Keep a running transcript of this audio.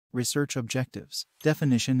Research objectives,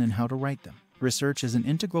 definition and how to write them. Research is an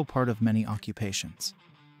integral part of many occupations,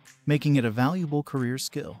 making it a valuable career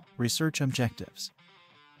skill. Research objectives,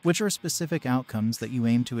 which are specific outcomes that you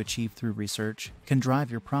aim to achieve through research, can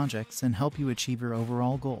drive your projects and help you achieve your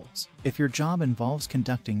overall goals. If your job involves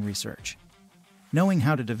conducting research, knowing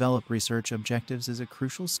how to develop research objectives is a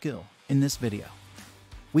crucial skill. In this video,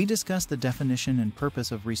 we discuss the definition and purpose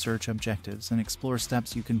of research objectives and explore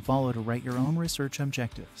steps you can follow to write your own research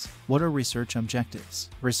objectives. What are research objectives?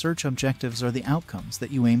 Research objectives are the outcomes that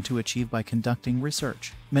you aim to achieve by conducting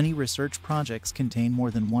research. Many research projects contain more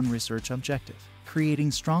than one research objective.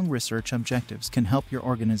 Creating strong research objectives can help your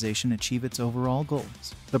organization achieve its overall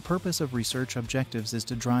goals. The purpose of research objectives is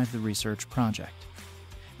to drive the research project,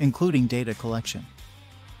 including data collection,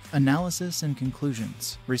 analysis, and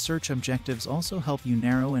conclusions. Research objectives also help you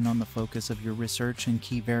narrow in on the focus of your research and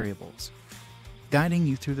key variables, guiding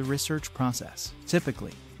you through the research process.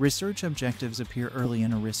 Typically, research objectives appear early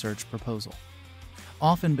in a research proposal,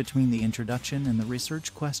 often between the introduction and the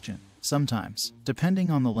research question. Sometimes,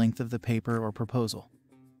 depending on the length of the paper or proposal,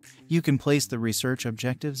 you can place the research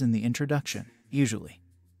objectives in the introduction. Usually,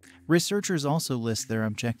 researchers also list their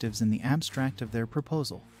objectives in the abstract of their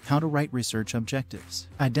proposal. How to write research objectives.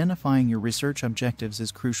 Identifying your research objectives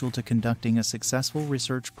is crucial to conducting a successful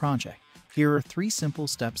research project. Here are 3 simple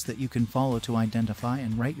steps that you can follow to identify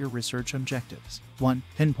and write your research objectives. 1.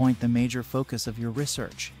 Pinpoint the major focus of your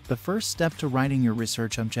research. The first step to writing your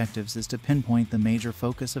research objectives is to pinpoint the major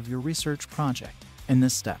focus of your research project. In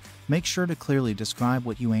this step, make sure to clearly describe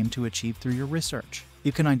what you aim to achieve through your research.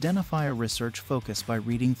 You can identify a research focus by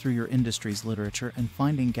reading through your industry's literature and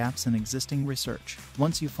finding gaps in existing research.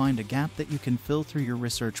 Once you find a gap that you can fill through your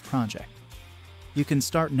research project, you can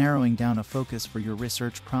start narrowing down a focus for your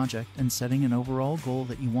research project and setting an overall goal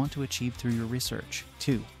that you want to achieve through your research.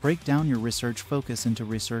 2. Break down your research focus into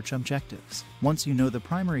research objectives. Once you know the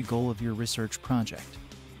primary goal of your research project,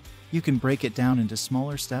 you can break it down into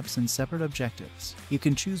smaller steps and separate objectives. You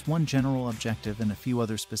can choose one general objective and a few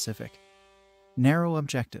other specific, narrow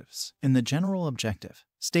objectives. In the general objective,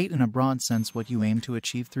 state in a broad sense what you aim to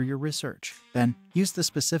achieve through your research. Then, use the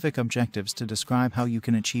specific objectives to describe how you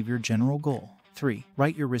can achieve your general goal. 3.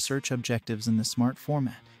 Write your research objectives in the SMART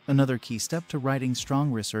format. Another key step to writing strong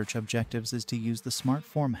research objectives is to use the SMART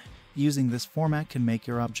format. Using this format can make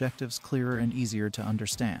your objectives clearer and easier to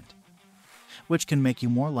understand, which can make you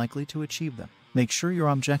more likely to achieve them. Make sure your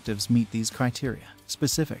objectives meet these criteria.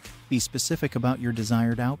 Specific. Be specific about your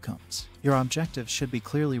desired outcomes. Your objectives should be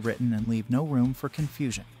clearly written and leave no room for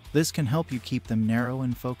confusion. This can help you keep them narrow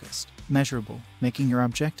and focused. Measurable. Making your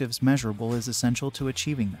objectives measurable is essential to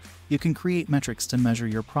achieving them. You can create metrics to measure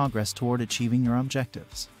your progress toward achieving your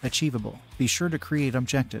objectives. Achievable. Be sure to create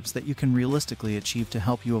objectives that you can realistically achieve to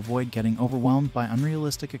help you avoid getting overwhelmed by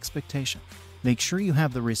unrealistic expectations. Make sure you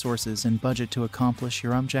have the resources and budget to accomplish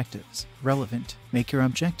your objectives. Relevant. Make your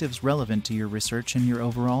objectives relevant to your research and your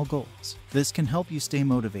overall goals. This can help you stay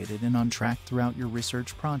motivated and on track throughout your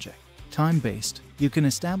research project. Time-based. You can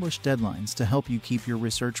establish deadlines to help you keep your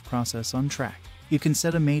research process on track. You can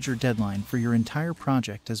set a major deadline for your entire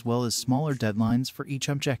project as well as smaller deadlines for each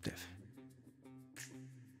objective.